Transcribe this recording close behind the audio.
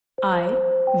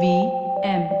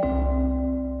IVM.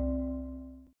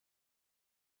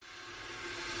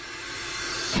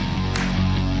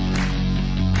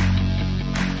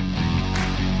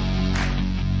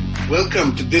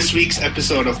 Welcome to this week's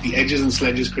episode of the Edges and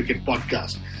Sledges Cricket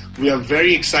Podcast. We are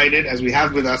very excited as we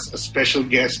have with us a special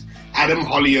guest, Adam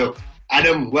Hollioake.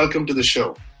 Adam, welcome to the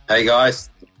show. Hey guys,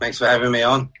 thanks for having me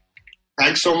on.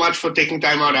 Thanks so much for taking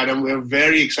time out, Adam. We're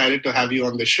very excited to have you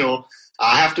on the show.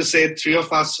 I have to say, three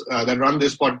of us that run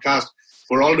this podcast,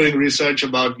 we're all doing research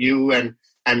about you, and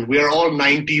we're all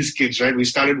 90s kids, right? We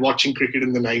started watching cricket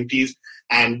in the 90s,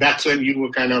 and that's when you were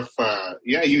kind of, that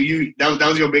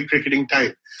was your big cricketing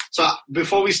time. So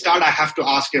before we start, I have to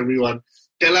ask everyone,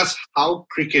 tell us how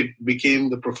cricket became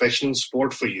the professional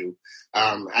sport for you.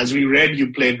 As we read,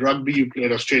 you played rugby, you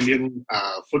played Australian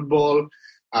football.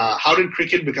 How did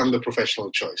cricket become the professional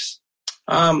choice?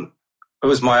 It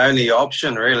was my only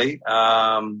option, really,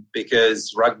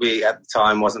 because rugby at the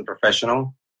time wasn't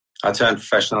professional. I turned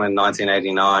professional in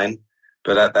 1989,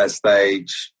 but at that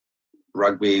stage,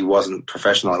 rugby wasn't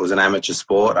professional. It was an amateur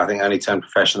sport. I think I only turned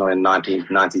professional in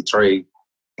 1993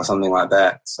 or something like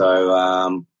that. So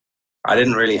I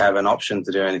didn't really have an option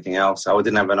to do anything else. I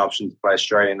didn't have an option to play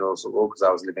Australian rules football because I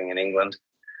was living in England.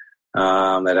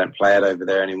 They don't play it over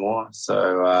there anymore.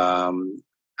 So,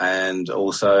 and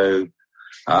also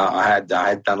I had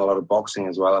done a lot of boxing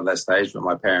as well at that stage, but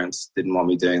my parents didn't want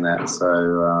me doing that.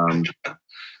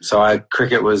 So,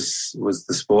 cricket was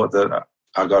the sport that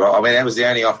I got. I mean, that was the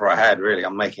only offer I had, really.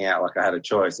 I'm making out like I had a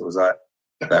choice. It was like,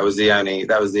 that was the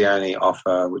only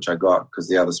offer which I got because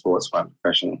the other sports weren't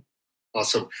professional.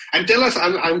 Awesome. And tell us,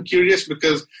 I'm curious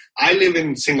because I live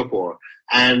in Singapore.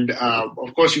 And,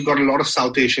 of course, you've got a lot of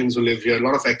South Asians who live here, a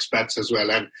lot of expats as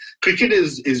well. And cricket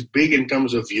is big in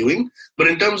terms of viewing, but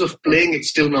in terms of playing, it's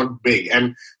still not big.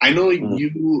 And I know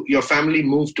your family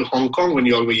moved to Hong Kong when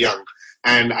you all were young.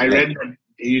 And I read that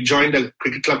you joined a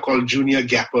cricket club called Junior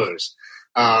Gappers,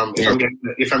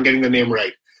 if I'm getting the name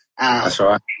right. That's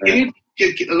right. A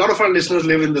lot of our listeners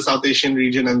live in the South Asian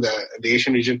region and the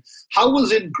Asian region. How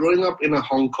was it growing up in a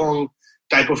Hong Kong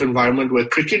type of environment where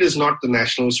cricket is not the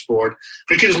national sport?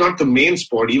 Cricket is not the main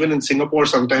sport. Even in Singapore,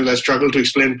 sometimes I struggle to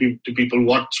explain to people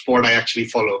what sport I actually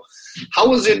follow. How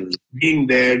was it being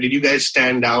there? Did you guys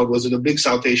stand out? Was it a big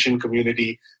South Asian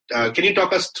community? Can you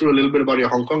talk us through a little bit about your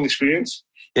Hong Kong experience?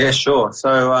 Yeah, sure.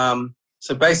 So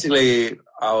basically,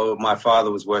 my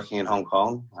father was working in Hong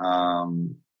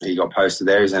Kong. He got posted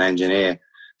there. He's an engineer.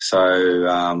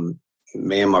 So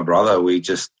me and my brother,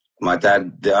 my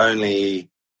dad, the only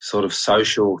sort of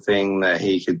social thing that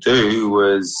he could do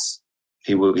was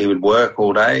he would work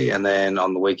all day, and then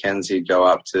on the weekends he'd go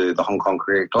up to the Hong Kong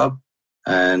Cricket Club,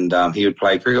 and he would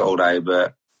play cricket all day.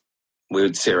 But we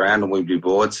would sit around and we'd be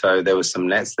bored. So there was some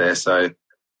nets there. So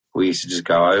we used to just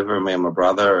go over, me and my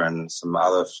brother and some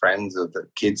other friends of the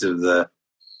kids of the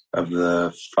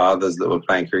fathers that were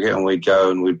playing cricket, and we'd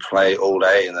go and we'd play all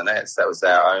day in the nets. That was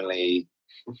our only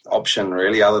option,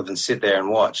 really, other than sit there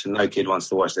and watch. And no kid wants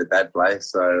to watch their dad play.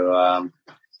 So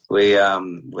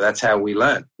that's how we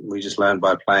learned. We just learned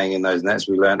by playing in those nets.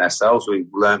 We learned ourselves. We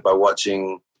learned by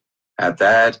watching our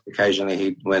dad.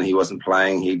 Occasionally, when he wasn't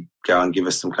playing, he'd go and give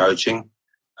us some coaching.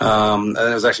 And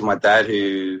it was actually my dad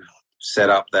who set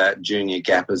up that Junior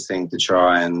Gappers thing to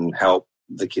try and help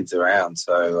the kids around.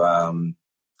 So,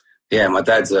 my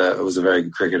dad was a very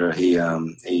good cricketer. He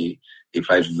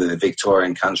played for the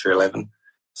Victorian Country 11.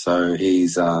 So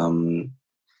he's because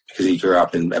he grew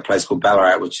up in a place called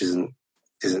Ballarat, which isn't.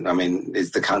 I mean,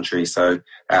 it's the country, so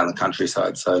out in the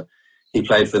countryside. So he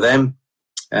played for them,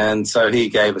 and so he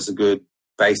gave us a good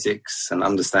basics and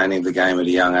understanding of the game at a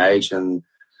young age, and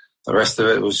the rest of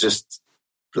it was just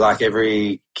like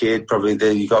every kid. Probably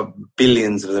you got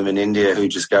billions of them in India who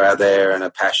just go out there and are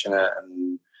passionate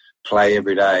and play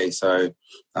every day. So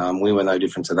we were no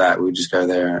different to that. We would just go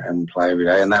there and play every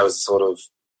day, and that was sort of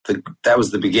that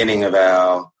was the beginning of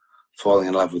our falling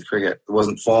in love with cricket. It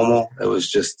wasn't formal. It was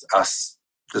just us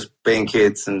just being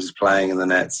kids and just playing in the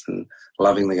nets and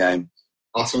loving the game.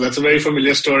 Awesome. That's a very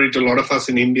familiar story to a lot of us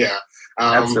in India.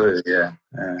 Absolutely, yeah.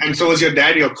 And so was your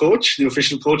dad your coach, the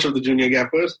official coach of the Junior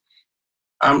Gappers?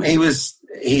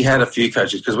 He had a few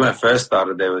coaches, because when it first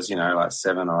started there was, like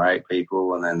 7 or 8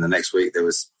 people, and then the next week there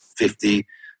was 50,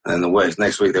 and then the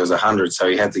next week there was 100. So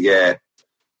he had to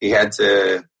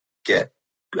get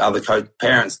other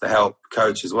parents to help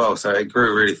coach as well. So it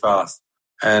grew really fast.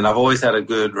 And I've always had a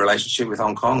good relationship with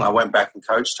Hong Kong. I went back and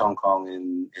coached Hong Kong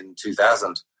in 2000.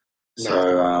 No.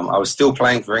 So I was still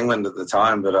playing for England at the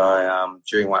time, but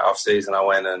during my off season I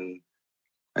went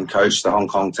and coached the Hong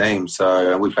Kong team.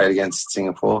 So we played against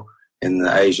Singapore in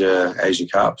the Asia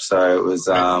Cup. So it was.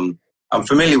 I'm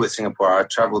familiar with Singapore. I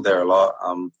travelled there a lot.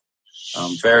 I'm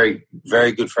very,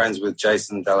 very good friends with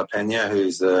Jason Della Pena,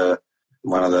 who's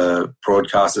one of the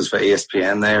broadcasters for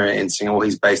ESPN there in Singapore.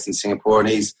 He's based in Singapore, and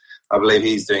I believe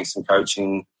he's doing some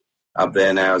coaching up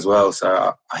there now as well.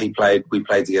 So we played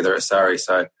together at Surrey.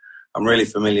 So I'm really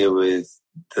familiar with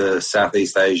the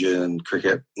Southeast Asian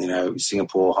cricket,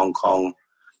 Singapore, Hong Kong,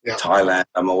 Thailand.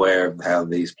 I'm aware of how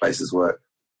these places work.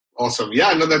 Awesome.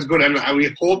 Yeah, no, that's good. And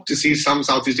we hope to see some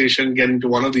Southeast Asian get into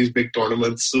one of these big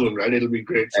tournaments soon, right? It'll be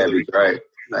great. That'd be great.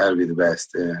 That'll be the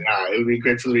best, yeah. Yeah, it'll be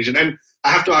great for the region. And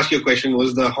I have to ask you a question.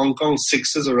 Was the Hong Kong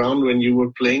Sixers around when you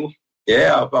were playing?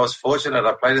 Yeah, I was fortunate.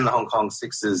 I played in the Hong Kong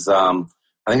Sixers. I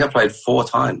think I played 4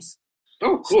 times.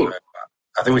 Oh, cool. So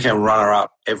I think we came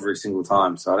runner-up every single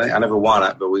time. So I never won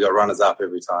it, but we got runners-up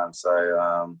every time. So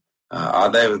I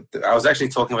was actually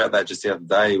talking about that just the other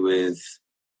day with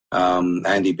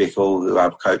Andy Bickle, who I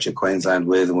coach at Queensland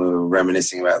with, and we were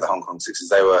reminiscing about the Hong Kong Sixers.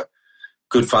 They were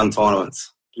good fun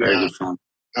tournaments. Very good fun.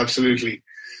 Absolutely.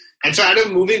 And so,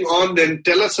 Adam, moving on, then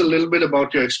tell us a little bit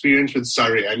about your experience with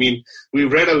Surrey. I mean,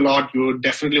 we've read a lot. You were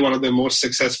definitely one of the most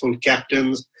successful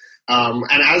captains. And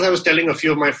as I was telling a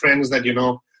few of my friends that,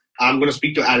 I'm going to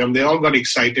speak to Adam, they all got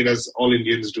excited, as all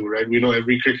Indians do, right? We know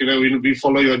every cricketer, we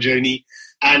follow your journey.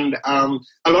 And a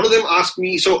lot of them ask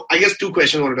me, so I guess 2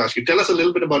 questions I wanted to ask you. Tell us a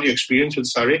little bit about your experience with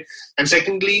Surrey. And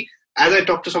secondly, as I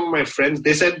talked to some of my friends,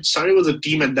 they said Surrey was a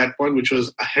team at that point which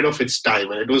was ahead of its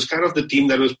time. And it was kind of the team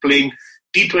that was playing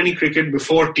T20 cricket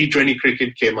before T20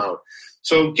 cricket came out.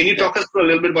 So can you talk us through a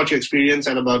little bit about your experience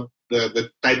and about the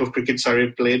type of cricket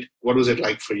Surrey played? What was it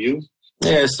like for you?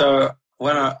 Yeah, so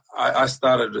when I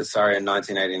started with Surrey in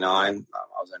 1989,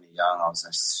 I was only young. I was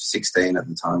 16 at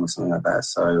the time or something like that.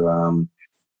 So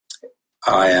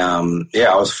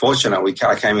I was fortunate.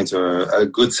 I came into a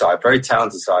good side, very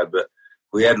talented side, but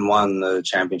we hadn't won the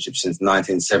championship since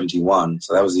 1971.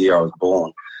 So that was the year I was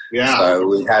born. Yeah. So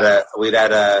we'd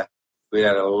had a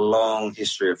long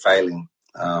history of failing,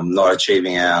 not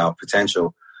achieving our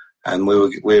potential. And we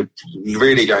were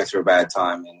really going through a bad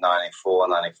time in 94,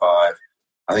 95.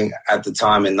 I think at the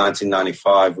time in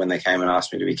 1995, when they came and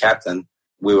asked me to be captain,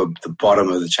 we were the bottom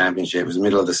of the championship. It was the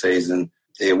middle of the season.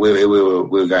 We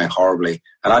were going horribly.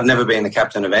 And I'd never been the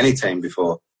captain of any team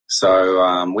before.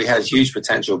 So we had huge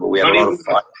potential, but we had a lot of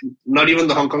fight. Not even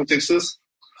the Hong Kong Sixers?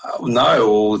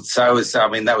 No. So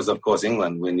that was, of course,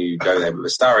 England when you go there. But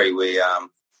with Surrey,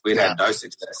 we'd had no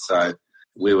success. So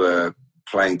we were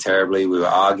playing terribly. We were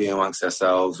arguing amongst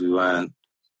ourselves. We weren't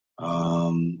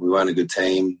a good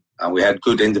team. We had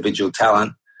good individual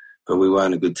talent, but we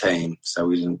weren't a good team. So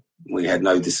we had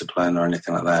no discipline or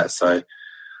anything like that. So,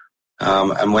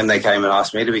 and when they came and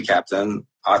asked me to be captain,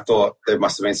 I thought there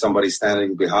must have been somebody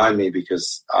standing behind me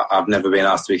because I've never been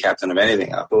asked to be captain of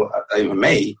anything. I thought, even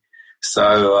me.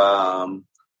 So,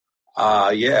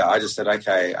 I just said,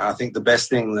 okay. And I think the best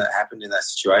thing that happened in that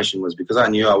situation was because I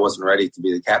knew I wasn't ready to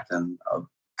be the captain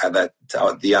at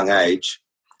the young age.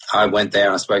 I went there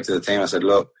and I spoke to the team. I said,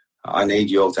 look, I need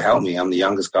you all to help me. I'm the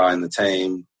youngest guy in the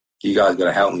team. You guys got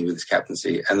to help me with this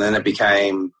captaincy. And then it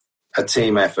became a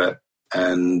team effort.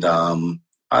 And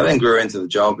I then grew into the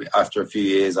job. After a few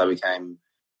years, I became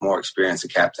more experienced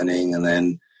at captaining. And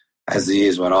then as the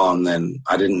years went on, then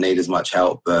I didn't need as much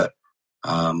help. But,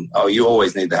 you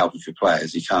always need the help of your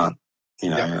players. You can't,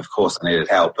 of course I needed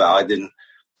help. But I didn't.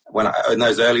 In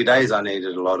those early days, I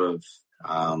needed a lot of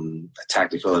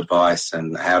tactical advice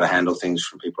and how to handle things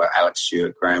from people like Alex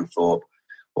Stewart, Graham Thorpe,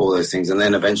 all those things. And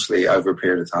then eventually, over a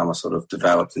period of time, I sort of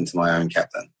developed into my own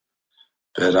captain.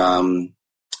 But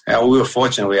we were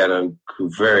fortunate. We had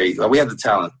we had the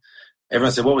talent.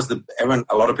 Everyone said,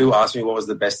 a lot of people asked me what was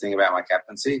the best thing about my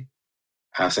captaincy.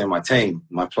 I say my team,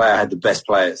 my player had the best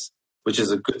players, which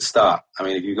is a good start. I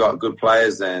mean, if you've got good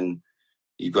players, then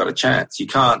you've got a chance.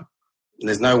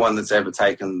 There's no one that's ever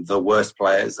taken the worst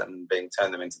players and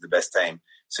turned them into the best team.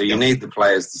 So you need the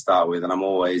players to start with, and I'm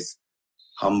always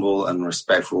humble and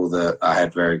respectful that I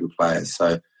had very good players.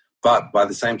 So, but by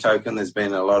the same token, there's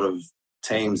been a lot of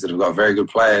teams that have got very good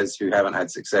players who haven't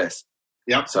had success.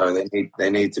 Yep. So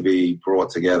they need to be brought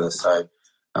together. So,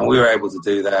 and we were able to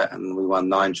do that, and we won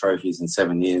 9 trophies in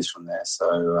 7 years from there.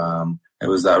 So it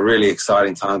was a really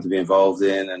exciting time to be involved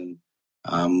in,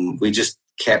 and we just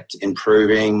kept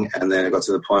improving. And then it got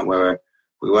to the point where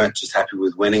we weren't just happy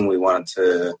with winning. We wanted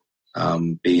to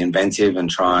be inventive and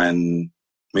try and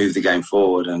move the game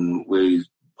forward. And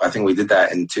I think we did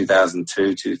that in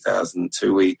 2002.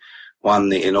 2002, we won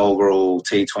the inaugural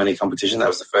T20 competition. That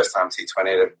was the first time T20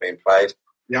 had ever been played.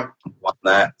 Yep. Won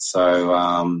that.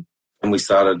 So we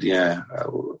started,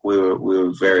 we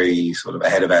were very sort of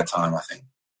ahead of our time, I think.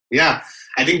 Yeah,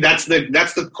 I think that's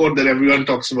the quote that everyone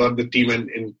talks about the team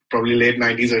in probably late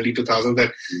 90s, early 2000s,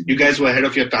 that you guys were ahead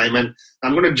of your time. And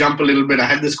I'm going to jump a little bit. I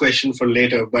had this question for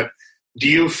later, but do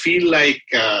you feel like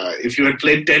if you had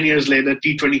played 10 years later,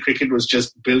 T20 cricket was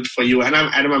just built for you? And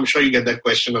Adam, I'm sure you get that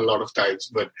question a lot of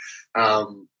times, but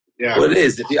yeah. Well, it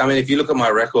is. If you look at my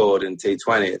record in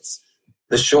T20, it's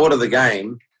the shorter the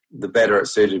game, the better it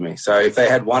suited me. So if they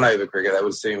had 1 over cricket, that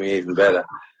would suit me even better.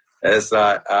 It's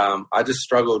like I just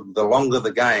struggled the longer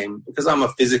the game because I'm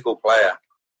a physical player.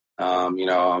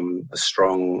 I'm a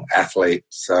strong athlete,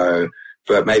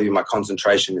 but maybe my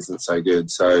concentration isn't so good.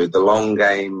 So the long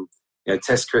game,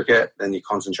 Test cricket, then your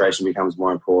concentration becomes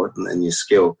more important than your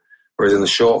skill. Whereas in the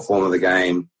short form of the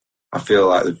game, I feel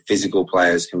like the physical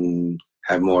players can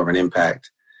have more of an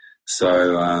impact.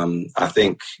 So I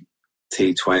think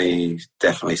T20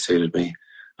 definitely suited me.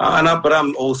 But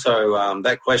I'm also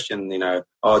that question. Do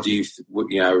you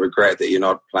regret that you're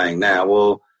not playing now?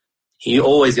 Well, you're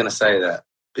always going to say that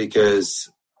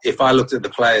because if I looked at the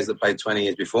players that played 20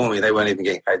 years before me, they weren't even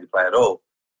getting paid to play at all.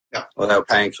 Yeah. Well, they were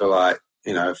paying for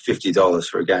 $50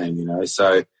 for a game.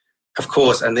 So of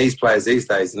course, and these players these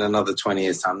days, in another 20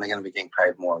 years' time, they're going to be getting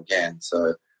paid more again.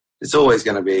 So it's always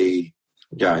going to be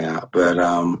going up. But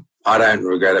I don't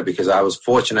regret it because I was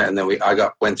fortunate, and then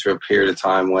went through a period of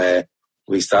time where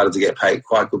we started to get paid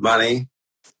quite good money,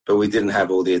 but we didn't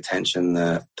have all the attention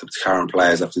that the current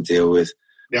players have to deal with.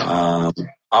 Yeah.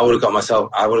 I would have got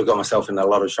myself in a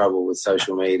lot of trouble with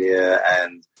social media,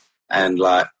 and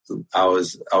like I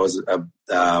was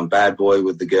a bad boy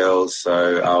with the girls,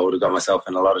 so I would have got myself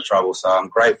in a lot of trouble. So I'm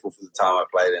grateful for the time I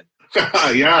played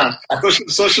in. Yeah,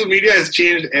 social media has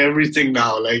changed everything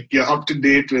now. Like you're up to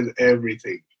date with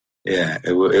everything. Yeah,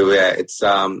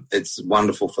 it's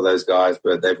wonderful for those guys,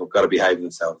 but they've got to behave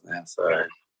themselves now. So,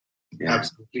 yeah.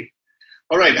 Absolutely.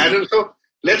 All right, Adam. So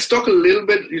let's talk a little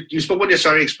bit. You spoke about your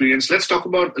Surrey experience. Let's talk a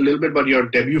little bit about your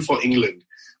debut for England.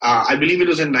 I believe it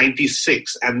was in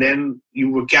 '96, and then you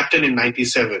were captain in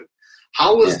 '97.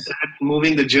 How was that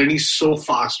moving the journey so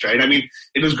fast? Right. I mean,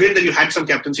 it was great that you had some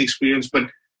captaincy experience, but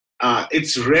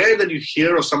it's rare that you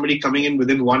hear of somebody coming in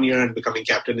within 1 year and becoming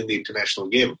captain in the international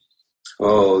game.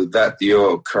 Oh, that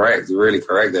you're correct, really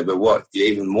correct there. But what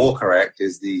even more correct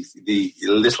is the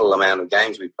little amount of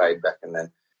games we played back in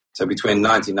then. So between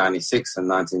 1996 and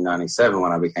 1997,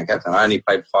 when I became captain, I only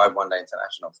played 5 one-day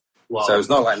internationals. Wow. So it's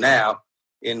not like now,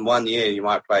 in 1 year, you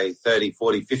might play 30,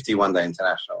 40, 50 one-day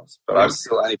internationals. But I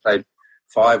still only played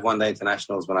 5 one-day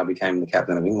internationals when I became the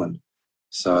captain of England.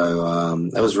 So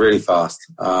that was really fast.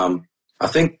 I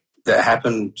think that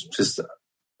happened just...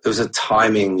 It was a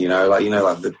timing, like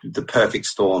the perfect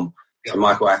storm. So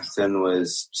Michael Atherton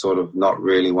was sort of not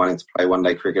really wanting to play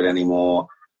one-day cricket anymore.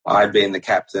 I'd been the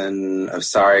captain of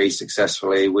Surrey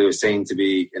successfully. We were seen to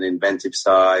be an inventive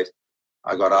side.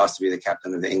 I got asked to be the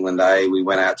captain of the England A. We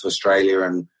went out to Australia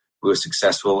and we were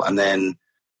successful. And then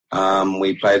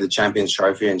we played the Champions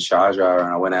Trophy in Sharjah, and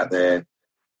I went out there.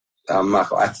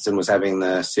 Michael Atherton was having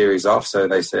the series off, so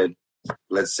they said,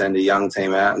 let's send a young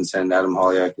team out and send Adam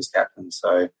Hollioake as captain.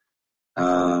 So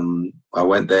I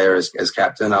went there as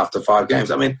captain after 5 games.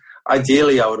 I mean,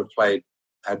 ideally I would have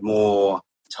had more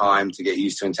time to get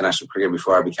used to international cricket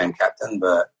before I became captain.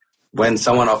 But when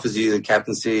someone offers you the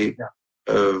captaincy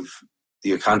of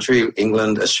your country,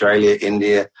 England, Australia,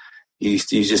 India, you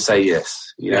just say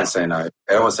yes. You don't say no.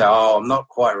 They don't say, I'm not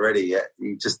quite ready yet.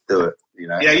 You just do it.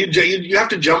 Yeah, you have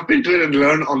to jump into it and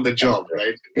learn on the job,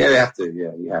 right? Yeah, you have to. Yeah,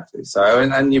 you have to. So,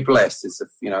 and you're blessed. It's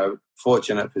a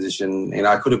fortunate position.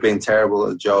 I could have been terrible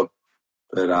at the job,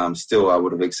 but still, I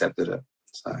would have accepted it.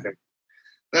 So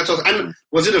that's awesome. And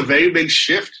was it a very big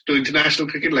shift to international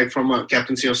cricket, like from a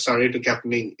captaincy of Surrey to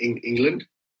captaining England?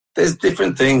 There's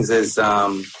different things. There's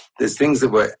things that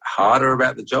were harder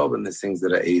about the job, and there's things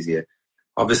that are easier.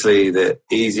 Obviously, the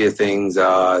easier things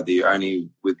are that you're only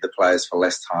with the players for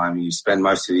less time. You spend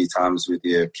most of your times with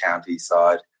your county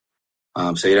side,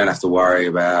 so you don't have to worry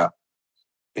about,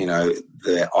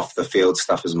 the off-the-field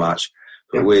stuff as much.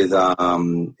 But with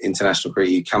international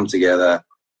cricket, you come together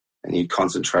and you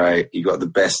concentrate. You've got the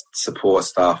best support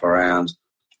staff around.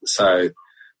 So,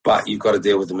 but you've got to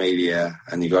deal with the media,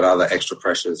 and you've got other extra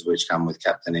pressures which come with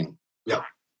captaining. Yeah,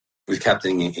 with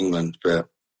captaining in England, but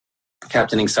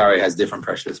captaining Surrey has different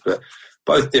pressures, but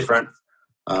both different.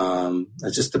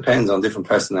 It just depends on different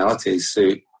personalities,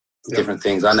 suit different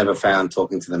things. I never found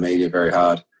talking to the media very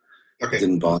hard. It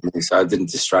didn't bother me, so it didn't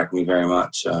distract me very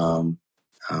much.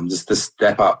 Just the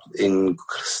step up in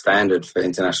standard for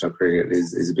international cricket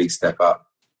is a big step up.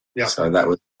 Yeah. So that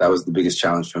was the biggest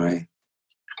challenge for me.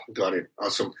 Got it.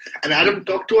 Awesome. And Adam,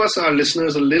 talk to us, our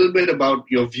listeners, a little bit about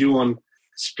your view on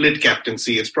split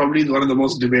captaincy. It's probably one of the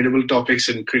most debatable topics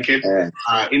in cricket.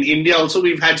 In India also,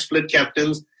 we've had split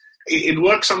captains. It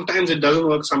works sometimes, it doesn't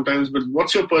work sometimes. But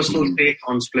what's your personal take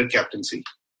on split captaincy?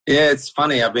 Yeah, it's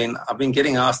funny. I've been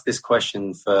getting asked this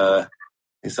question for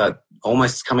it's like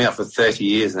almost coming up for 30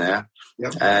 years now,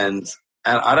 and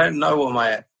I don't know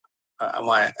what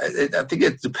I think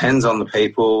it depends on the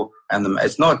people, and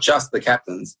it's not just the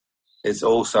captains. It's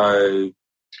also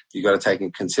you got to take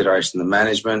into consideration the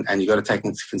management, and you got to take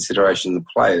into consideration the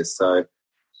players. So,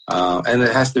 and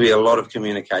it has to be a lot of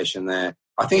communication there.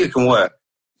 I think it can work.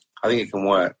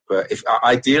 But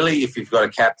ideally, if you've got a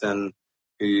captain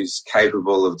who's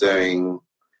capable of doing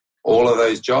all of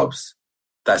those jobs,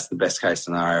 that's the best case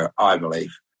scenario, I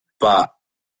believe. But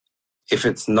if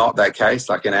it's not that case,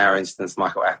 like in our instance,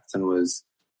 Michael Atherton was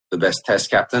the best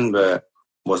test captain, but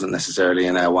wasn't necessarily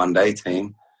in our one-day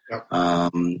team,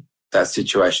 that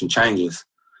situation changes.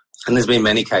 And there's been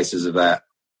many cases of that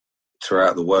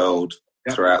throughout the world,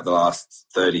 throughout the last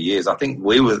 30 years. I think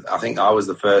I was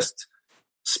the first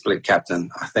split captain,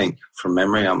 I think, from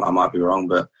memory. I might be wrong,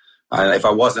 but if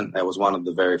I wasn't, I was one of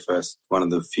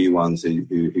the few ones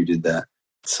who did that.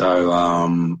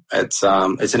 So it's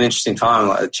an interesting time.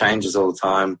 Like, it changes all the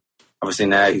time. Obviously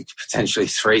now you could potentially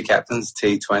 3 captains,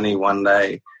 T20, one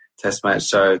day, test match.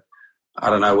 So I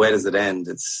don't know, where does it end?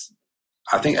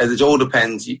 I think it all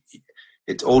depends.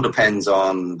 It all depends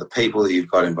on the people that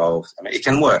you've got involved. I mean, it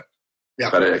can work,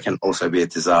 but it can also be a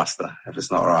disaster if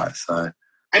it's not right. So.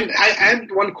 And I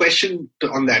had one question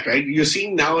on that, right? You're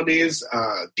seeing nowadays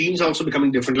teams also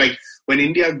becoming different. Like when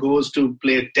India goes to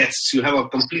play tests, you have a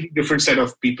completely different set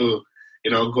of people,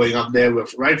 going up there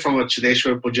with right from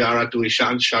Chiteshwar Pujara to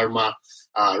Ishant Sharma,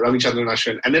 Ravichandran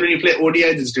Ashwin. And then when you play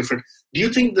ODIs, it's different. Do you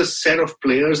think the set of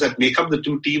players that make up the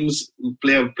two teams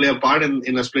play a part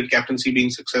in a split captaincy being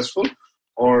successful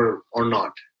or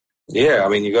not? Yeah, I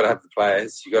mean, you got to have the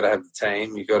players, you got to have the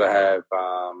team, you got to have...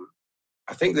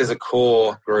 I think there's a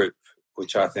core group,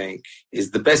 which I think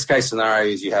is the best case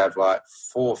scenario is you have like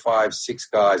 4, 5, 6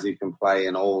 guys who can play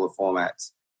in all the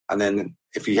formats. And then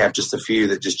if you have just a few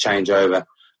that just change over,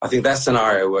 I think that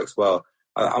scenario works well.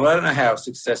 I don't know how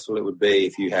successful it would be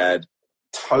if you had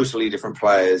totally different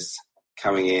players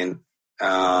coming in.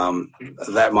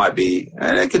 That might be,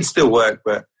 and it could still work,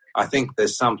 but I think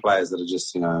there's some players that are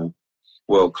just,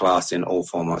 world class in all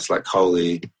formats, like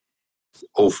Kohli,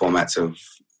 all formats of...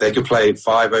 They could play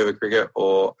 5 over cricket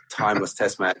or timeless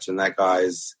test match, and that guy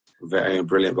is a very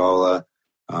brilliant bowler.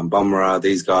 Bumrah,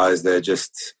 these guys, they're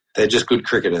just good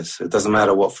cricketers. It doesn't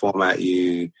matter what format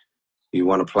you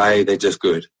want to play, they're just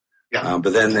good. Yeah.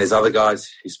 But then there's other guys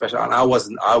who special. And I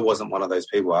wasn't one of those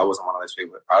people. I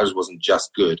just wasn't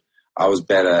just good. I was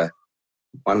better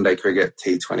one-day cricket,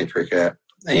 T20 cricket.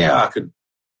 And yeah, I could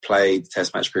play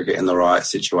test match cricket in the right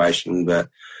situation, but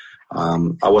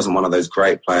I wasn't one of those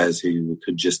great players who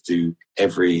could just do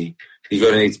every... You're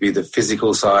going to need to be the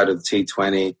physical side of the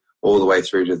T20 all the way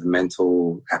through to the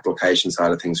mental application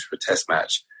side of things for a test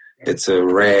match. It's a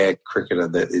rare cricketer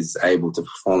that is able to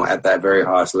perform at that very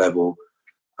highest level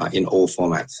in all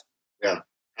formats. Yeah,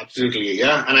 absolutely.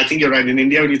 Yeah, and I think you're right. In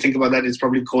India, when you think about that, it's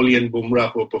probably Kohli and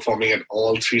Bumrah who are performing at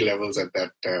all 3 levels at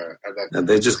that.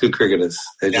 They're just good cricketers.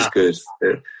 They're just good.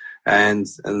 And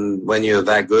when you're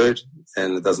that good,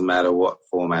 then it doesn't matter what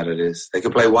format it is. They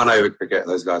could play 1 over cricket,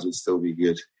 those guys would still be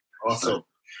good. Awesome.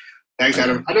 Thanks,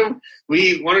 Adam. Adam,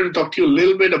 we wanted to talk to you a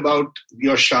little bit about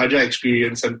your Sharjah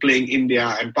experience and playing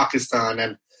India and Pakistan.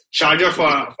 And Sharjah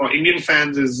for Indian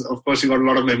fans is, of course, you got a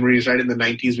lot of memories, right? In the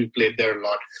 90s, we played there a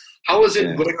lot. How was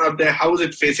it going out there? How was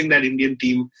it facing that Indian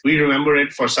team? We remember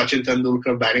it for Sachin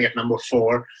Tendulkar batting at number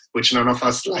 4, which none of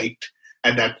us liked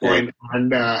at that point.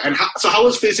 Yeah. And how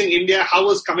was facing India? How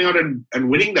was coming out and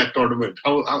winning that tournament?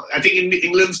 I think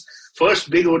England's first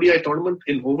big ODI tournament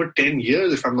in over 10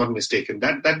 years, if I'm not mistaken.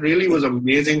 That really was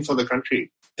amazing for the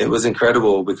country. It was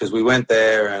incredible because we went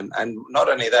there and not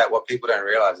only that, what people don't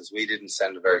realise is we didn't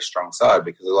send a very strong side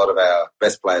because a lot of our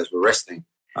best players were resting.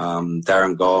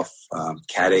 Darren Gough,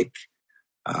 Caddick,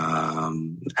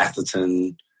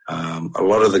 Atherton, a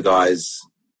lot of the guys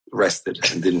rested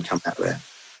and didn't come out there.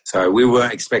 So we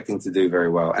weren't expecting to do very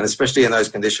well. And especially in those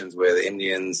conditions where the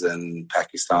Indians and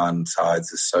Pakistan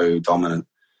sides are so dominant.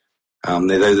 In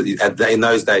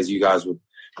those days, you guys were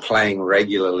playing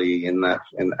regularly and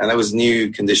it was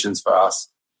new conditions for us.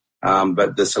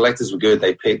 But the selectors were good.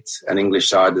 They picked an English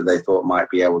side that they thought might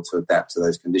be able to adapt to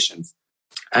those conditions.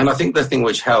 And I think the thing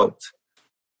which helped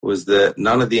was that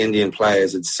none of the Indian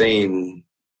players had seen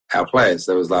our players.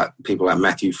 There was like people like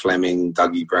Matthew Fleming,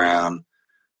 Dougie Brown,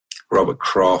 Robert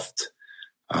Croft,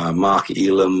 Mark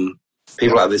Elam,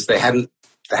 people like this. They hadn't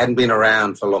been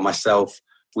around for a lot. Myself,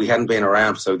 we hadn't been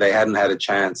around, so they hadn't had a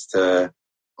chance to.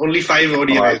 Only 5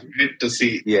 ODIs, right, to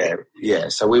see. Yeah.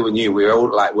 So we were new. We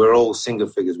were all single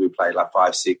figures. We played like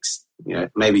 5, 6,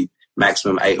 maybe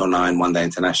maximum 8 or 9 one-day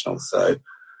internationals. So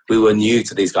we were new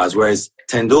to these guys. Whereas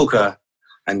Tendulkar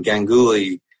and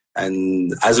Ganguly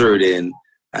and Azharuddin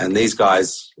and these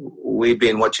guys, we've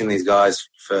been watching these guys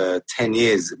for 10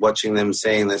 years, watching them,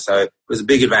 seeing this. So it was a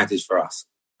big advantage for us.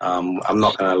 I'm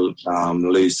not going to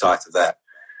lose sight of that.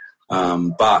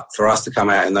 But for us to come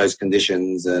out in those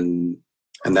conditions and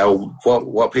they were,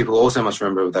 what people also must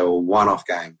remember, they were one-off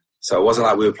game. So it wasn't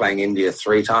like we were playing India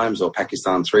 3 times or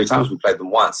Pakistan 3 times. We played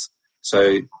them once.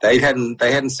 So they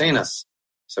hadn't seen us.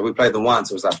 So we played them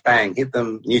once. It was like bang, hit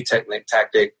them, new technique,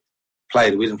 tactic,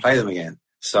 played. We didn't play them again.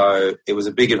 So it was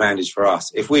a big advantage for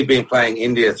us. If we'd been playing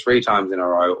India 3 times in a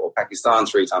row or Pakistan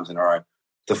 3 times in a row,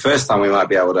 the first time we might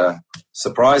be able to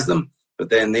surprise them. But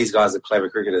then these guys are clever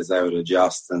cricketers. They would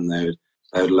adjust and they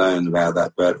would learn about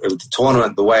that. But the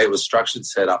tournament, the way it was structured,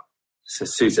 set up,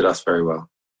 suited us very well.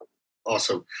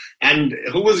 Awesome. And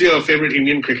who was your favorite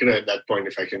Indian cricketer at that point,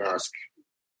 if I can ask?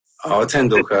 Oh,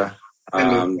 Tendulkar.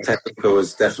 Tendulkar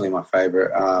was definitely my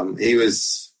favourite. He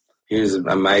was an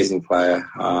amazing player.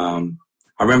 I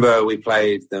remember we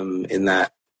played them in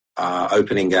that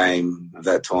opening game of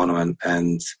that tournament,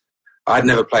 and I'd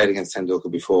never played against Tendulkar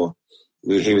before.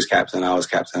 He was captain, I was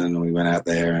captain, and we went out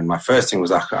there. And my first thing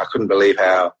was I couldn't believe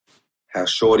how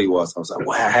short he was. I was like,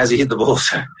 wow, how's he hit the ball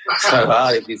so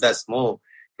hard if he's that small?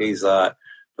 He's but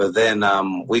then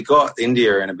we got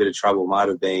India in a bit of trouble. Might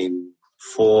have been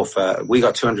 4 for. We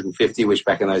got 250, which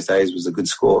back in those days was a good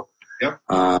score. Yep.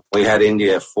 We had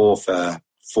India 4 for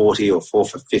 40 or 4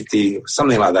 for 50,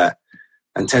 something like that.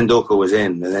 And Tendulkar was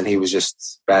in, and then he was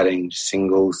just batting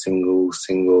single.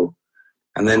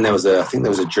 And then there was I think there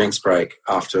was a drinks break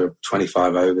after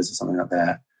 25 overs or something like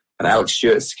that. And Alex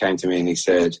Stewart came to me and he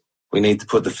said, "We need to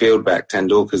put the field back.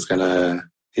 Tendulkar's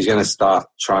he's gonna start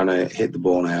trying to hit the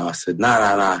ball now." I said,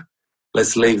 No.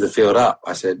 Let's leave the field up.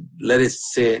 I said, let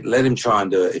him try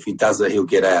and do it. If he does it, he'll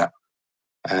get out.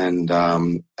 And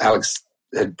Alex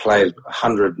had played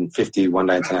 150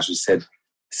 one-day internationals. He said,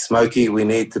 "Smokey, we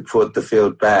need to put the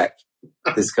field back.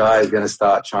 This guy is going to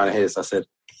start trying to hit us." I said,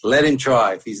 let him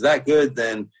try. If he's that good,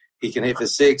 then he can hit for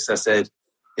 6. I said,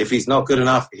 if he's not good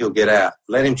enough, he'll get out.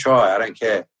 Let him try. I don't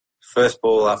care. First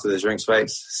ball after the drinks break,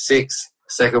 6.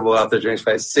 Second ball after the drinks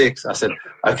break, 6. I said,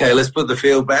 okay, let's put the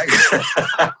field back.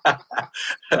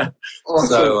 Awesome.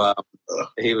 So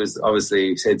he was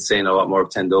obviously had seen a lot more of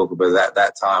Tendulkar, but at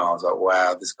that time I was like,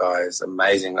 wow, this guy is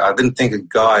amazing. I didn't think a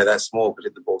guy that small could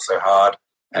hit the ball so hard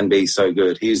and be so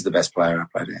good. He's the best player I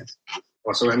played against.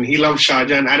 Awesome. And he loved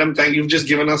Sharjah. And Adam, you've just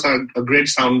given us a great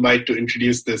soundbite to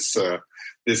introduce this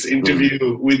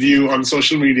interview with you on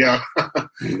social media.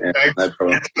 Yeah, no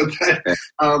problem.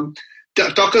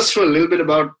 Talk us through a little bit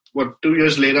about 2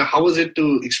 years later, how was it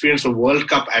to experience a World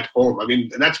Cup at home? I mean,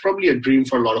 that's probably a dream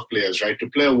for a lot of players, right? To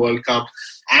play a World Cup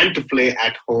and to play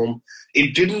at home.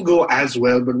 It didn't go as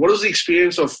well, but what was the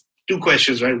experience of 2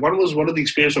 questions, right? One was, what was the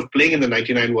experience of playing in the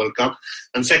 99 World Cup?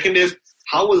 And second is,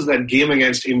 how was that game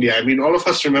against India? I mean, all of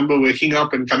us remember waking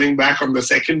up and coming back on the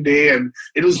second day, and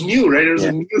it was new, right? It was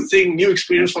a new thing, new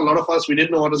experience for a lot of us. We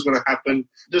didn't know what was going to happen.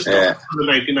 Just talk about the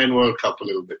 99 World Cup a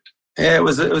little bit. Yeah, it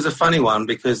was a funny one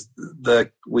because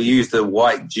we used the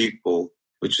white Duke ball,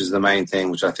 which was the main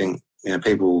thing, which I think,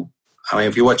 people, I mean,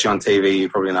 if you watch it on TV, you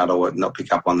probably not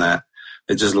pick up on that.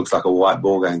 It just looks like a white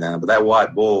ball going down. But that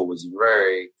white ball was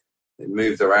it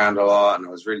moved around a lot and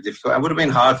it was really difficult. It would have been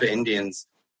hard for Indians.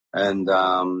 And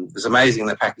it was amazing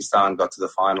that Pakistan got to the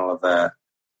final of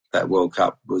that World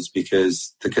Cup, was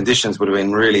because the conditions would have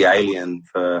been really alien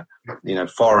for,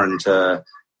 foreign to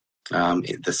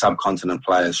the subcontinent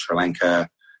players, Sri Lanka,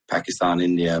 Pakistan,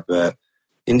 India. But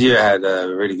India had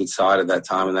a really good side at that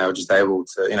time, and they were just able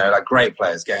to, like great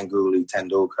players, Ganguly,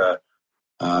 Tendulkar,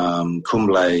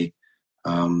 Kumble,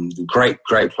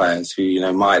 great players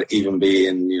who, might even be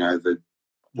in,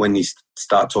 when you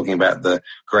start talking about the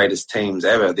greatest teams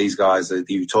ever, these guys,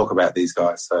 you talk about these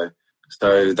guys. So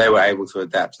they were able to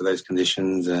adapt to those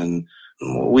conditions, and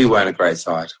we weren't a great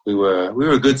side. We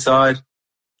were a good side,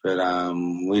 but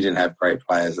we didn't have great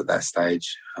players at that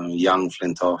stage. Young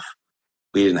Flintoff,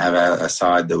 we didn't have a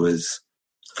side that was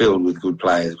filled with good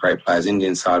players, great players.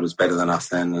 Indian side was better than us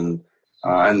then,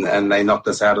 and they knocked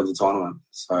us out of the tournament.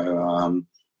 So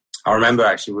I remember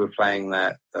actually we were playing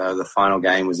that the final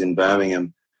game was in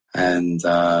Birmingham. And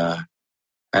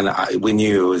we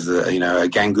knew it was a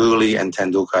Ganguly and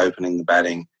Tendulkar opening the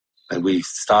batting, and we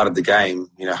started the game,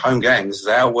 home game. This is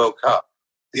our World Cup,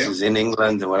 This was in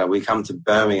England, and when we come to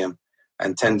Birmingham,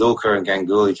 and Tendulkar and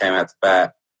Ganguly came out to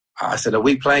bat. I said, "Are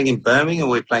we playing in Birmingham or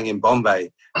are we playing in Bombay?"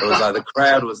 It was like the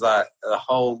crowd was like the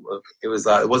whole. It was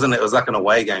like it was like an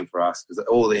away game for us because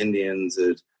all the Indians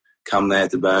had come there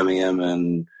to Birmingham,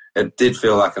 and it did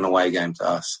feel like an away game to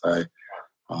us. So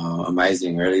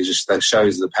amazing, really. Just that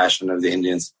shows the passion of the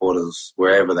Indian supporters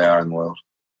wherever they are in the world.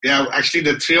 Yeah, actually,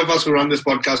 the three of us who run this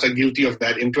podcast are guilty of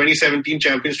that. In 2017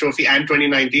 Champions Trophy and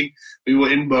 2019, we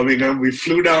were in Birmingham. We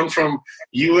flew down from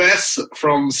US,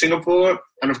 from Singapore,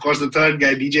 and of course the third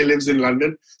guy, DJ, lives in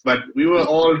London. But we were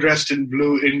all dressed in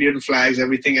blue, Indian flags,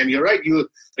 everything. And you're right,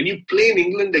 when you play in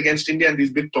England against India in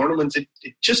these big tournaments,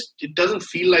 it doesn't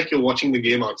feel like you're watching the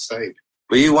game outside.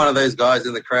 Were you one of those guys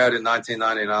in the crowd in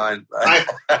 1999? I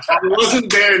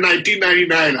wasn't there in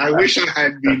 1999. I wish I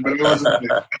had been, but I wasn't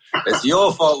there. It's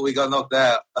your fault we got knocked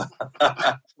out.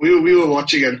 We were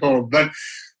watching at home. But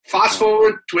fast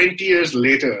forward 20 years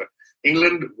later,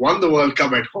 England won the World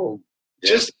Cup at home.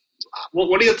 Yeah. Just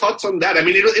what are your thoughts on that? I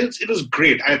mean, it was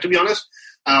great. To be honest,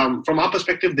 from our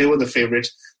perspective, they were the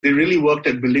favourites. They really worked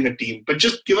at building a team. But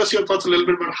just give us your thoughts a little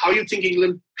bit about how you think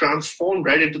England transformed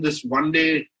right into this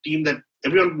one-day team that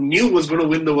everyone knew was going to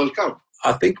win the World Cup.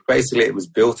 I think basically it was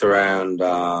built around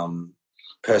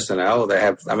personnel.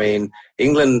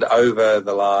 England over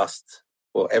the last,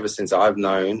 ever since I've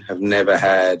known, have never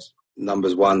had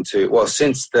numbers 1, 2. Well,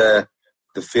 since the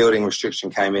fielding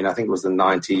restriction came in, I think it was the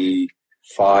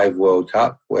 95 World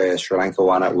Cup where Sri Lanka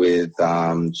won it with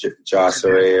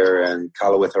Jayasuriya and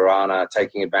Kalawitharana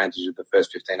taking advantage of the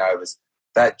first 15 overs.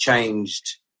 That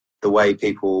changed the way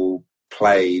people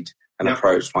played and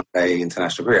approached one-day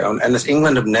international cricket. And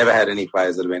England have never had any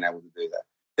players that have been able to do that.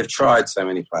 They've tried so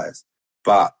many players.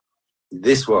 But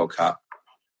this World Cup,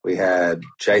 we had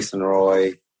Jason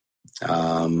Roy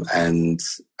and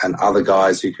other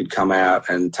guys who could come out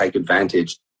and take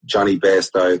advantage. Johnny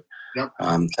Bairstow. Yep.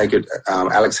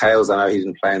 Alex Hales, I know he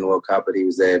didn't play in the World Cup, but he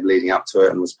was there leading up to it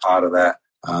and was part of that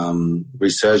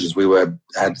resurgence. We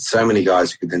had so many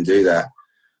guys who could then do that.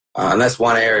 And that's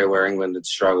one area where England had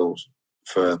struggled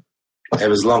for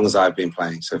as long as I've been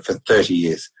playing, so for 30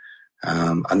 years.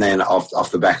 And then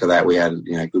off the back of that, we had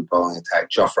good bowling attack.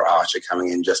 Jofra Archer coming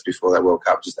in just before that World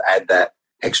Cup just to add that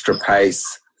extra pace.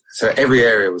 So every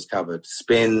area was covered.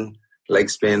 Spin, leg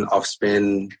spin, off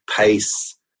spin,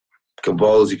 pace.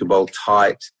 You could bowl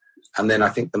tight. And then I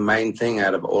think the main thing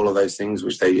out of all of those things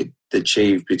which they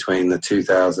achieved between the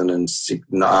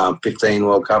 2015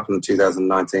 World Cup and the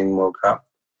 2019 World Cup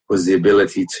was the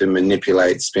ability to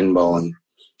manipulate spin bowling.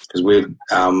 Because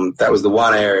that was the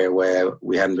one area where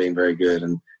we hadn't been very good.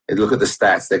 And look at the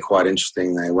stats; they're quite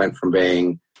interesting. They went from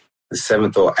being the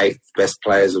 7th or 8th best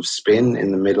players of spin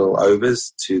in the middle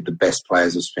overs to the best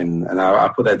players of spin. And I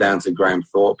put that down to Graham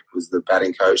Thorpe, who was the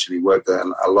batting coach, and he worked a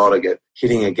lot of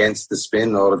hitting against the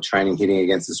spin, a lot of training hitting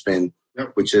against the spin.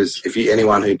 Yep. Which is,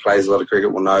 anyone who plays a lot of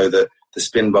cricket will know that the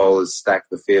spin bowlers stack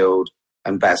the field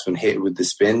and batsmen hit with the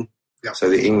spin. Yep. So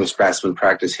the English batsmen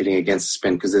practice hitting against the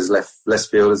spin because there's less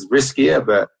fielders, riskier,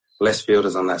 but less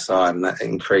fielders on that side, and that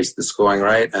increased the scoring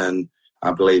rate. And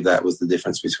I believe that was the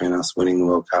difference between us winning the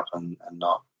World Cup and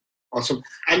not. Awesome.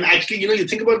 And actually, you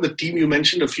think about the team, you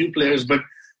mentioned a few players, but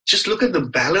just look at the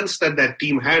balance that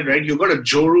team had, right? You've got a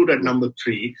Joe Root at number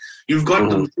 3. You've got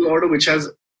the middle order, which has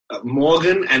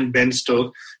Morgan and Ben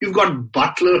Stokes. You've got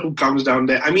Butler, who comes down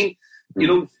there. I mean,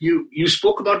 you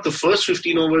spoke about the first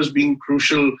 15 overs being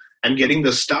crucial and getting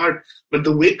the start. But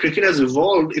the way cricket has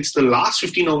evolved, it's the last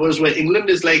 15 overs where England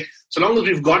is like, so long as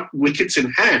we've got wickets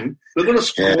in hand, we're going to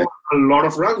score a lot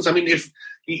of runs. I mean, if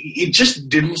it just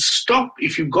didn't stop.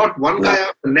 If you got one guy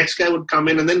out, the next guy would come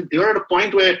in. And then you're at a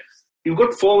point where you've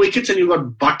got 4 wickets and you've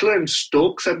got Butler and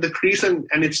Stokes at the crease, and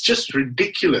it's just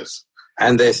ridiculous.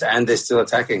 And they're still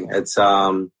attacking. It's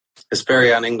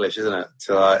very un-English, isn't it?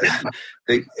 So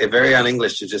they're very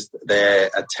un-English to just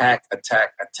their attack,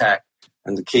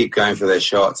 and to keep going for their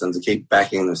shots and to keep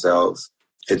backing themselves.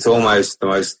 It's almost the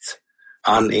most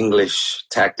un-English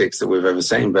tactics that we've ever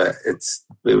seen, but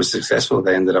it was successful.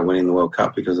 They ended up winning the World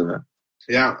Cup because of it.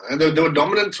 Yeah, and they were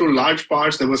dominant through large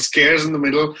parts. There were scares in the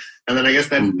middle, and then I guess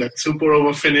that super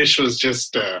over finish was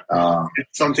just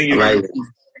something you amazing.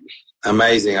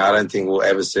 Amazing. I don't think we'll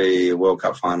ever see a World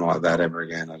Cup final like that ever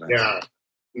again.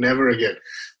 Never again.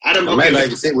 Adam,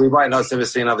 we might not ever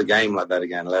see another game like that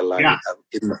again, let alone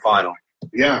in the final.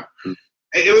 Yeah,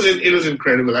 it was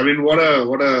incredible. I mean, what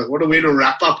a way to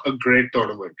wrap up a great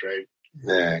tournament, right?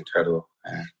 Yeah, incredible.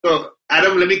 Yeah. So,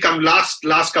 Adam, let me come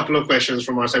last couple of questions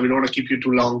from our side. We don't want to keep you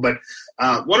too long, but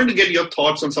wanted to get your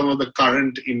thoughts on some of the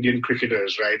current Indian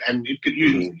cricketers, right? And you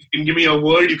can give me a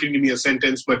word, you can give me a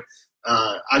sentence, but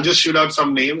I'll just shoot out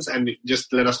some names and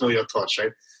just let us know your thoughts,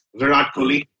 right? Virat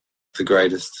Kohli. The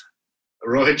greatest.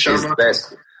 Rohit Sharma. He's the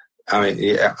best. I mean,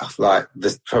 yeah, like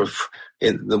this,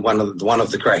 one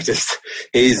of the greatest.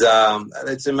 He's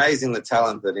it's amazing the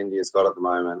talent that India's got at the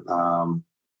moment.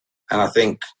 And I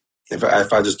think if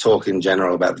I just talk in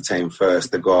general about the team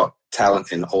first, they've got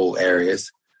talent in all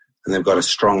areas, and they've got a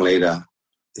strong leader.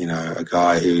 You know, a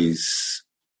guy who's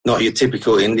not your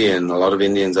typical Indian. A lot of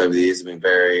Indians over the years have been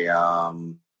very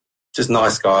just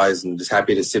nice guys and just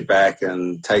happy to sit back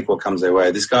and take what comes their way.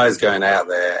 This guy's going out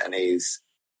there and he's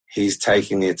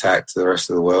taking the attack to the rest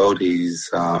of the world. He's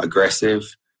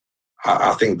aggressive.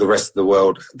 I think the rest of the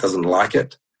world doesn't like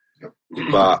it,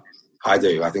 but I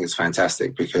do. I think it's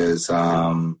fantastic because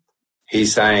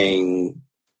he's saying,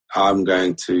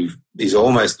 he's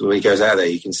almost, when he goes out there,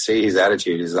 you can see his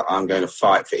attitude is that I'm going to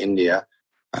fight for India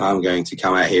and I'm going to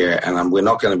come out here and we're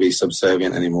not going to be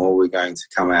subservient anymore. We're going to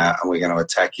come out and we're going to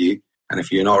attack you. And if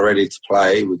you're not ready to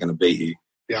play, we're going to beat you.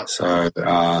 Yeah. So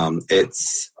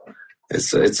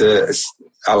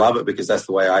I love it because that's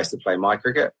the way I used to play my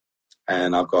cricket.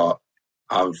 And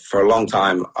for a long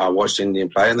time, I watched Indian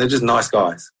play and they're just nice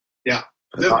guys. Yeah.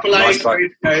 They're polite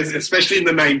guys, especially in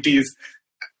the 90s.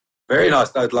 Very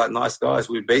nice. They were like nice guys.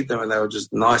 We beat them and they were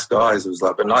just nice guys. It was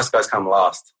like, but nice guys come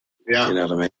last. Yeah. You know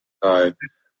what I mean? So,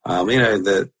 I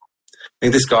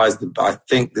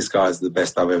think this guy's the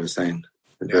best I've ever seen.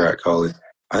 Virat Kohli.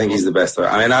 I think he's the best.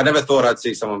 I mean, I never thought I'd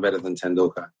see someone better than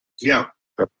Tendulkar. Yeah.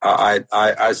 But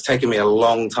it's taken me a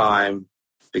long time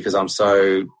because I'm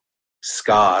so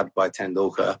scarred by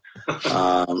Tendulkar.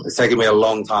 It's taken me a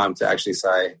long time to actually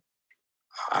say,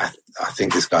 I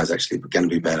think this guy's actually going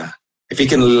to be better. If he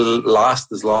can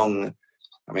last as long,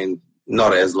 I mean,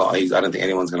 not as long. I don't think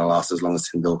anyone's going to last as long as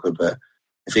Tendulkar, but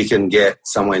if he can get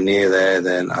somewhere near there,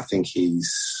 then I think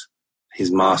his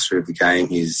mastery of the game,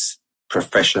 his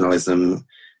professionalism,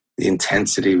 the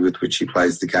intensity with which he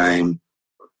plays the game,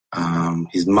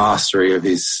 his mastery of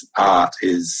his art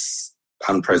is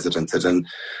unprecedented.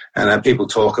 And people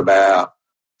talk about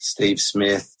Steve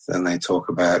Smith and they talk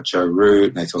about Joe Root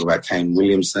and they talk about Kane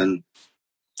Williamson.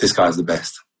 This guy's the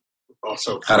best.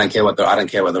 Also, I don't care what the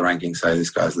rankings say.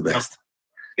 This guy's the best.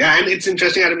 Yeah, and it's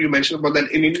interesting, Adam, you mentioned about that.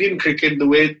 In Indian cricket, the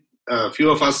way few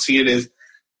of us see it is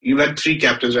you had three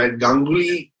captains, right?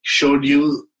 Ganguly showed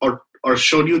you or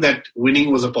showed you that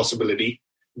winning was a possibility.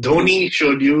 Dhoni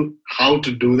showed you how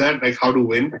to do that, like how to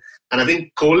win. And I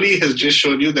think Kohli has just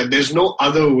showed you that there's no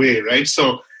other way, right?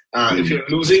 So if you're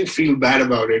losing, feel bad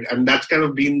about it. And that's kind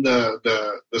of been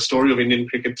the story of Indian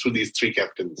cricket through these three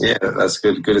captains. Yeah, that's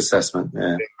good assessment,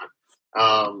 yeah.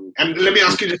 And let me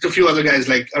ask you just a few other guys,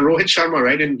 like Rohit Sharma,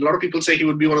 right? And a lot of people say he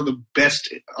would be one of the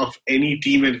best of any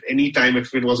team at any time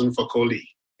if it wasn't for Kohli.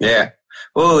 Yeah.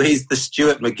 Well, he's the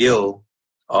Stuart McGill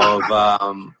of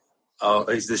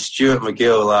he's the Stuart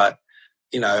McGill, like,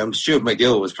 Stuart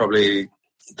McGill was probably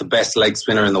the best leg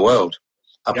spinner in the world,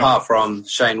 apart from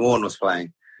Shane Warne was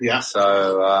playing. Yeah.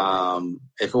 So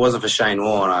if it wasn't for Shane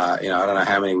Warne, I don't know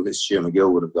how many wickets Stuart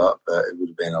McGill would have got, but it would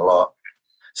have been a lot.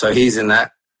 So he's in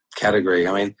that category.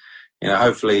 I mean,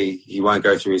 hopefully he won't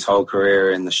go through his whole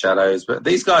career in the shadows, but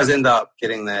these guys end up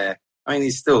getting there. I mean,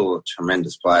 he's still a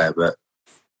tremendous player, but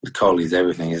Kohli's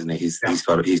everything, isn't he? He's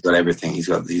got everything. He's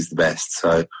the best.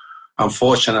 So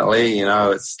unfortunately,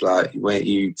 it's like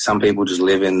some people just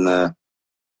live in the.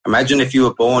 Imagine if you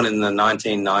were born in the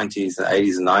 1990s, the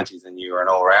 80s and 90s, and you were an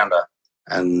all-rounder,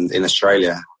 and in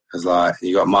Australia, it's like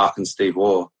you got Mark and Steve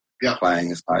Waugh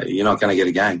playing. It's like you're not going to get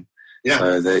a game. Yeah.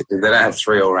 So they don't have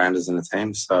three all-rounders in the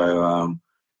team. So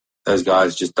those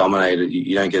guys just dominated.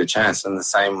 You don't get a chance. And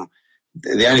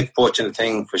the only fortunate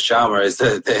thing for Sharma is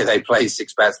that they play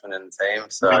six batsmen in the team.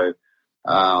 So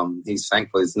he's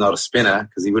thankful he's not a spinner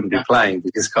because he wouldn't be playing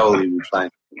because Kohli would be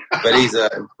playing. But he's a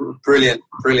brilliant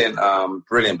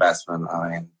batsman. I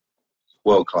mean,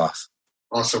 world class.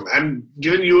 Awesome. And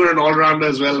given you were an all-rounder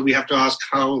as well, we have to ask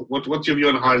what's your view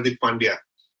on Hardik Pandya?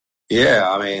 Yeah,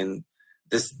 I mean,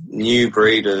 this new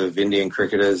breed of Indian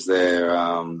cricketers, they're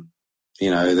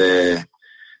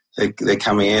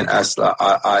coming in. I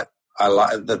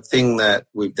like the thing that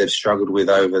they've struggled with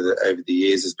over the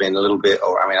years has been a little bit.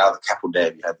 Other Kapil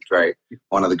Dev, you had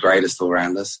one of the greatest all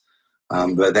rounders,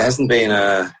 but there hasn't been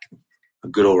a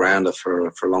good all rounder for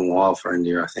a long while for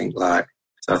India. I think so.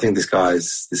 I think this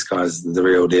guy's the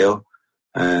real deal,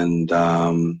 and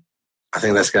I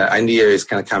think India is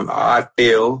going to come. I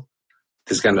feel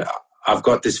I've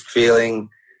got this feeling.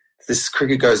 This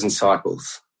cricket goes in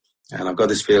cycles, and I've got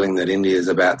this feeling that India is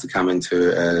about to come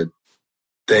into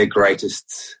their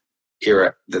greatest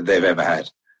era that they've ever had.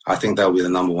 I think they'll be the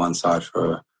number one side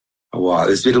for Well,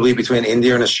 it'll be between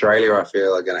India and Australia, I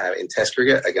feel, are going to have, in Test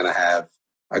cricket, are going to have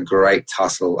a great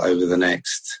tussle over the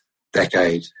next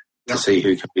decade to see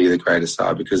who can be the greatest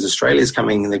side, because Australia's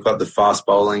coming and they've got the fast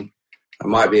bowling. It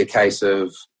might be a case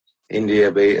of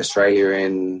India beat Australia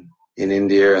in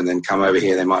India and then come over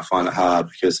here. They might find it hard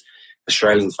because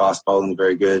Australian fast bowling is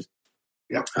very good.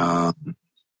 Yep.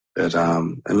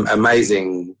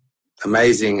 Amazing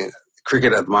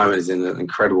cricket at the moment is in an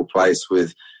incredible place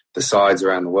with the sides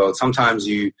around the world. Sometimes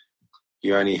you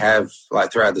only have,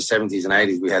 like throughout the 70s and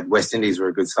 80s, we had West Indies were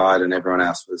a good side and everyone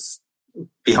else was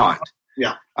behind.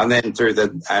 Yeah. And then through the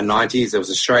 90s, there was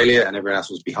Australia and everyone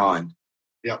else was behind.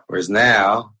 Yeah. Whereas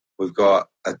now we've got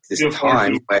this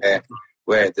time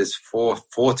where there's five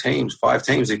teams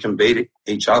who can beat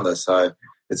each other. So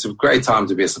it's a great time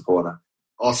to be a supporter.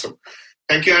 Awesome.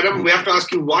 Thank you, Adam. We have to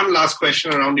ask you one last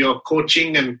question around your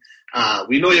coaching. And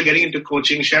we know you're getting into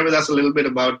coaching. Share with us a little bit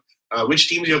about which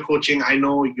teams you're coaching. I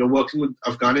know you're working with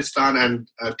Afghanistan and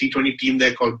a T20 team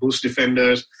there called Boost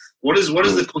Defenders. What is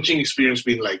the coaching experience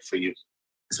been like for you?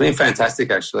 It's been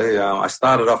fantastic, actually. I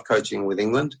started off coaching with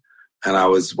England, and I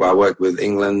worked with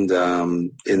England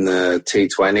in the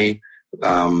T20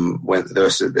 when there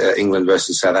was England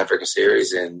versus South Africa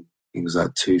series in, I think it was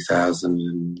like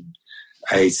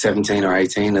 2017 or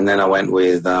 18, and then I went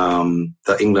with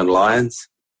the England Lions,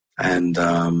 and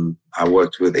I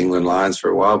worked with England Lions for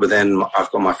a while. But then I've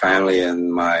got my family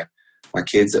and my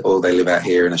kids they live out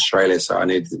here in Australia, so I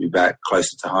needed to be back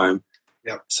closer to home.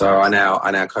 Yep. So I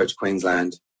now coach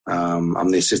Queensland.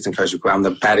 I'm the assistant coach. I'm the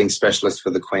batting specialist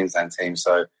for the Queensland team.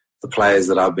 So the players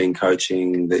that I've been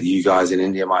coaching that you guys in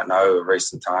India might know of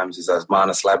recent times is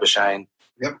Marnus Labuschagne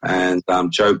and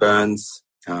Joe Burns.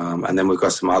 And then we've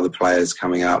got some other players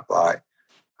coming up like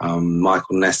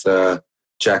Michael Nessa,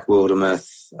 Jack Wildermuth,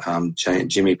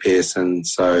 Jimmy Pearson.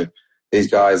 So these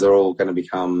guys are all going to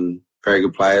become very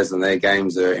good players, and their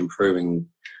games are improving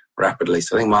rapidly.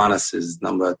 So I think Marnus is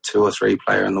number 2 or 3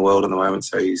 player in the world at the moment.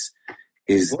 So he's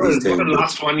doing the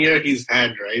last 1 year he's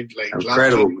had, right? Like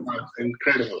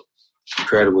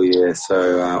incredible year.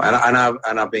 So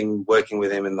and I've been working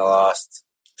with him in the last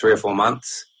 3 or 4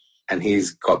 months, and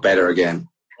he's got better again.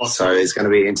 Awesome. So it's going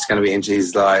to be interesting.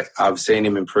 He's like, I've seen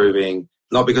him improving,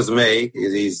 not because of me.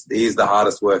 He's the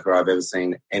hardest worker I've ever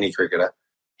seen any cricketer.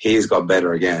 He's got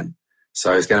better again.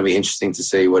 So it's going to be interesting to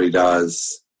see what he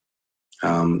does.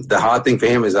 The hard thing for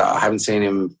him is that I haven't seen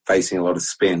him facing a lot of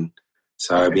spin.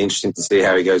 So it'll be interesting to see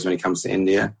how he goes when he comes to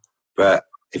India. But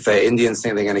if the Indians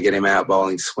think they're going to get him out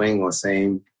bowling swing or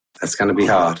seam, that's going to be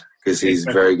hard because he's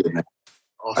very good now.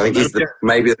 Awesome. I think he's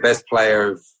maybe the best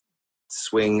player of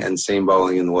swing and seam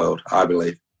bowling in the world, I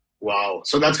believe. Wow.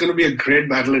 So that's going to be a great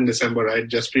battle in December, right?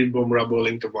 Jasprit Bumrah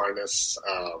bowling to Marnus.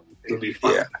 It'll be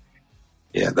fun.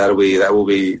 Yeah, that'll be a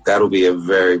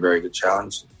very, very good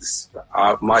challenge.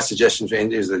 My suggestion for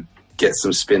India is to get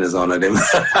some spinners on at him.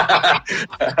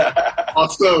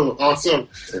 Awesome.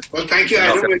 Well, thank you,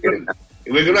 Adam.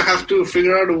 We're going to have to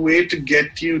figure out a way to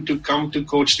get you to come to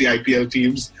coach the IPL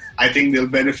teams. I think they'll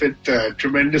benefit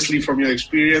tremendously from your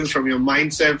experience, from your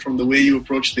mindset, from the way you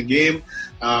approach the game,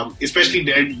 especially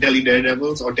Delhi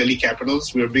Daredevils or Delhi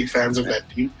Capitals. We're big fans of that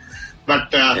team.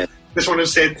 But just want to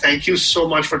say thank you so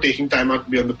much for taking time out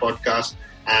to be on the podcast,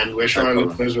 and we're sure our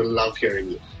listeners will love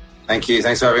hearing you. Thank you.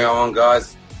 Thanks for having me on,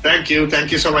 guys. Thank you.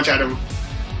 Thank you so much, Adam.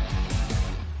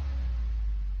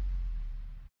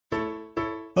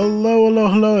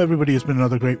 Hello, everybody. It's been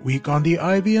another great week on the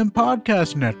IVM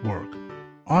Podcast Network.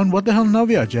 On What the Hell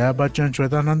Navya, Jaya Bachchan,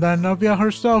 Shwetananda and Navya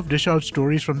herself dish out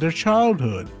stories from their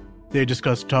childhood. They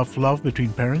discuss tough love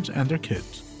between parents and their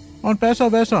kids. On Paisa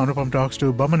Vaisa, Anupam talks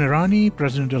to Baman Irani,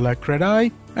 President-elect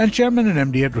Credai, and Chairman and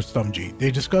MD at Rustamji.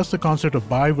 They discuss the concept of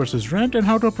buy versus rent and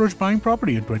how to approach buying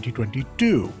property in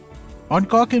 2022. On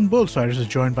Cock and Bull, Cyrus is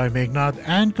joined by Meghnad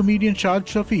and comedian Shad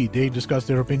Shafi. They discuss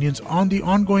their opinions on the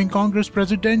ongoing Congress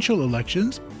presidential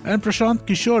elections and Prashant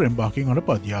Kishore embarking on a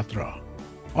Padyatra.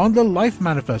 On the Life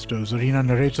Manifesto, Zarina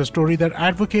narrates a story that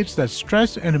advocates that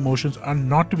stress and emotions are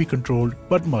not to be controlled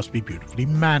but must be beautifully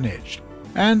managed.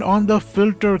 And on the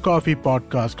Filter Coffee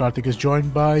podcast, Karthik is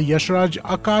joined by Yashraj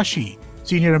Akashi,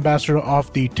 Senior Ambassador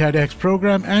of the TEDx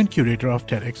program and Curator of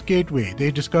TEDx Gateway. They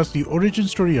discuss the origin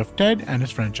story of TED and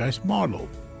its franchise model.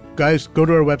 Guys, go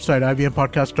to our website,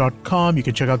 ivmpodcast.com. You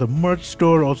can check out the merch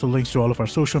store, also links to all of our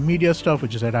social media stuff,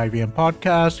 which is at IVM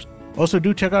Podcast. Also,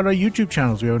 do check out our YouTube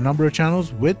channels. We have a number of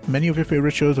channels with many of your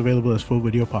favorite shows available as full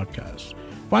video podcasts.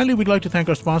 Finally, we'd like to thank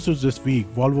our sponsors this week,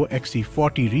 Volvo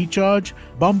XC40 Recharge,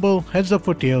 Bumble, Heads Up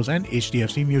for Tails, and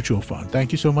HDFC Mutual Fund.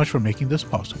 Thank you so much for making this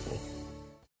possible.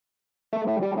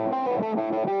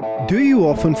 Do you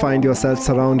often find yourself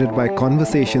surrounded by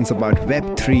conversations about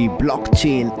Web3,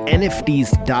 blockchain,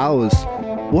 NFTs,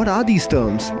 DAOs? What are these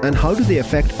terms and how do they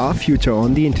affect our future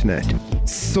on the internet?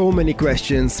 So many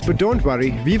questions, but don't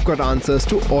worry, we've got answers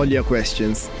to all your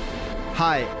questions.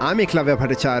 Hi, I'm Eklavya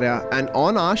Bhattacharya, and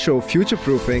on our show Future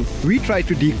Proofing, we try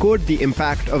to decode the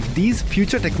impact of these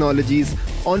future technologies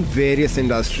on various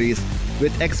industries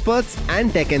with experts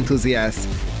and tech enthusiasts.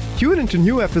 Tune into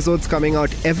new episodes coming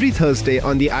out every Thursday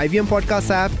on the IVM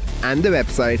Podcast app and the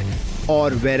website,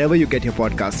 or wherever you get your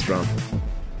podcasts from.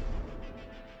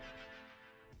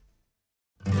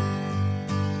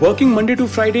 Working Monday to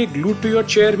Friday glued to your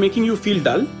chair making you feel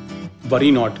dull?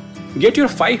 Worry not. Get your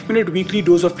 5-minute weekly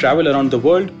dose of travel around the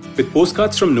world with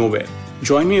postcards from nowhere.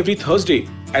 Join me every Thursday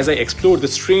as I explore the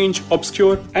strange,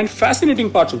 obscure, and fascinating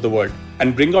parts of the world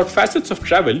and bring out facets of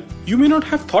travel you may not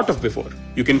have thought of before.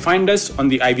 You can find us on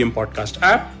the IVM Podcast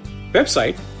app,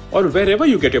 website, or wherever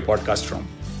you get your podcast from.